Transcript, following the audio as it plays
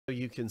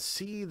You can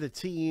see the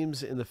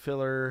teams in the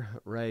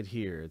filler right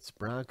here. It's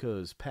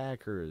Broncos,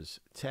 Packers,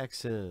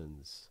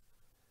 Texans,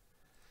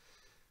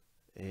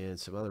 and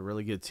some other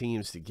really good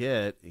teams to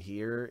get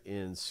here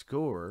in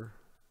Score.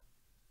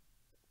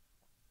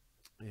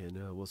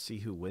 And we'll see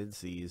who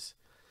wins these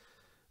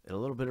and a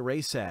little bit of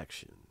race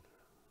action.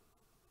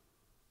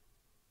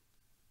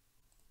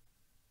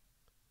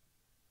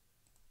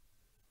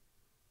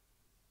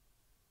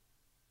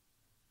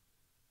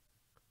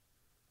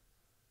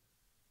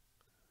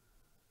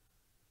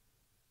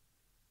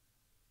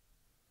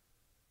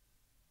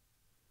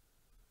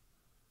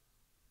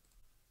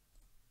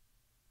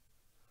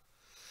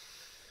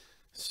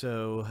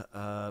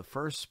 So,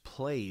 first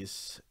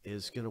place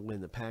is going to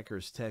win the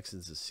Packers,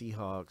 Texans, the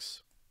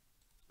Seahawks.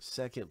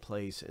 Second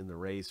place in the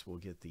race will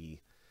get the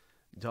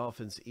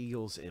Dolphins,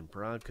 Eagles, and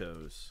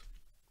Broncos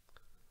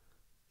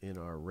in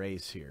our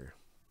race here.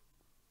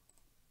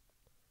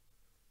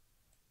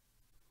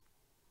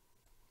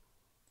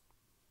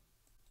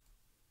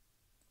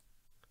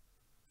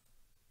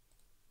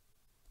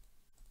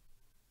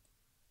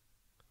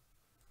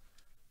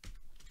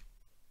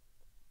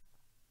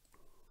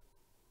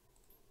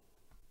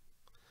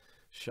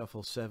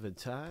 Shuffle 7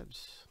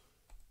 times.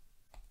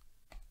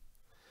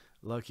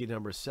 Lucky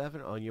number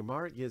 7. On your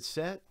mark, get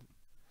set,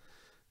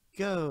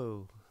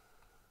 go.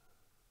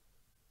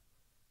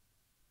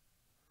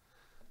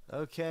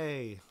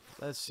 Okay,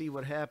 let's see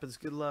what happens.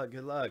 Good luck,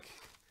 good luck.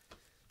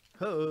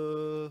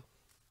 Ho!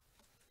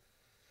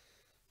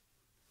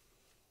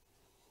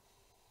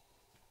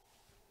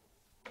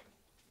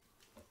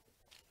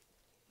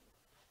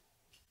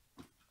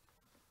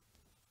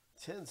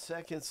 Ten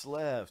seconds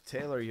left.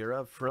 Taylor, you're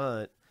up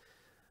front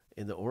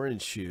in the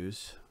orange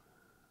shoes.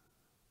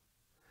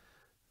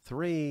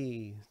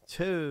 3,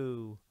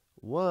 2,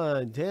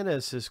 1.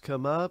 Dennis has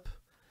come up.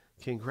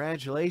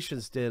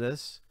 Congratulations,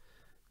 Dennis.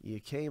 You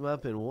came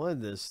up and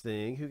won this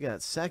thing. Who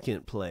got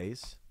second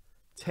place?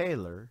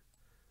 Taylor.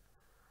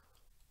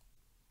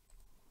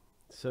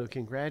 So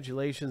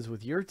congratulations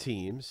with your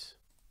teams.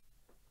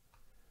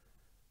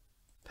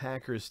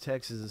 Packers,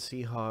 Texans, and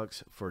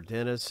Seahawks for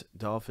Dennis.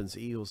 Dolphins,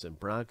 Eagles, and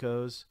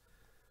Broncos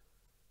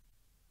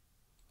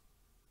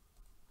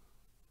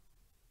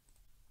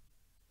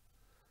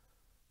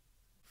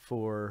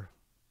for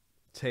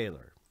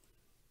Taylor.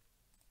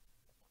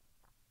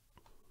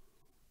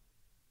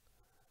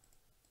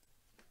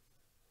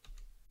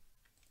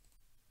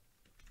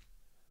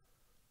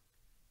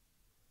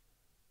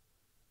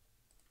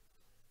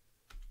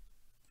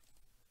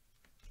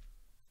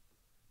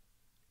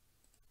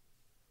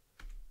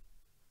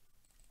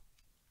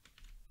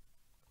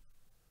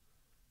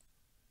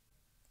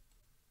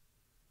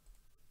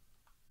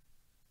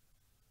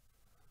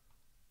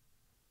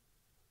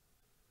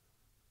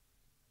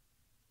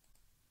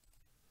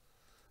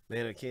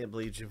 Man, I can't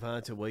believe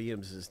Javonte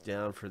Williams is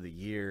down for the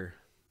year.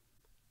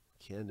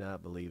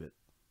 Cannot believe it.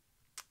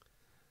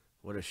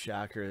 What a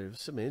shocker. There was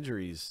some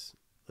injuries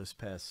this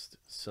past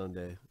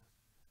Sunday.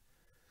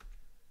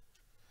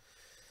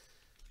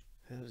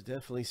 There was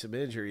definitely some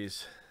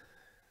injuries.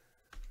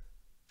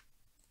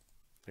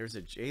 There's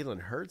a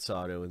Jalen Hurts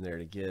auto in there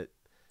to get,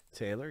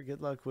 Taylor.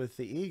 Good luck with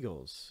the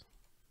Eagles.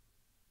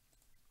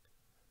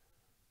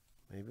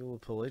 Maybe we'll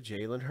pull a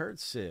Jalen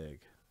Hurts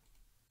sig.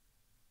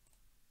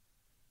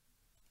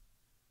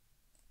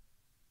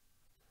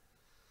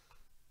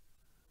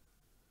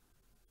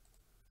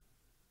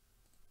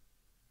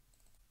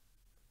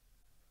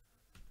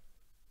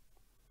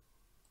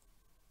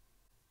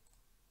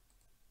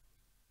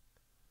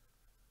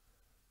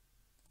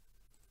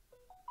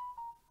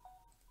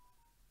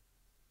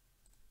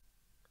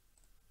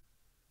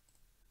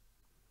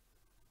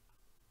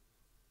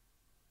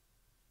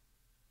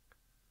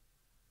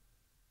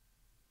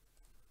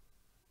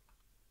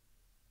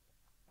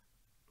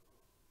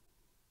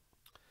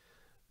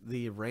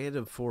 The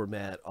random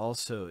format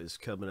also is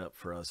coming up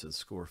for us in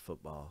Score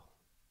Football.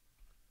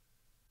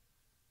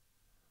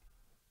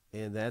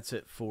 And that's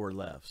at 4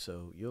 left.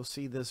 So you'll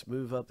see this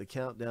move up the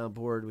countdown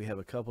board. We have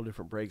a couple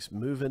different breaks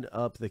moving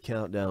up the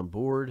countdown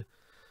board.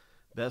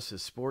 Best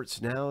of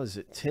Sports now is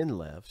at 10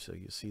 left. So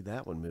you'll see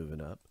that one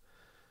moving up.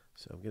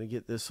 So I'm going to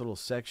get this little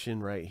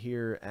section right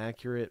here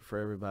accurate for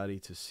everybody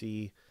to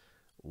see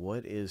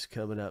what is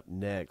coming up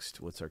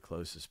next. What's our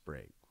closest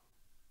break?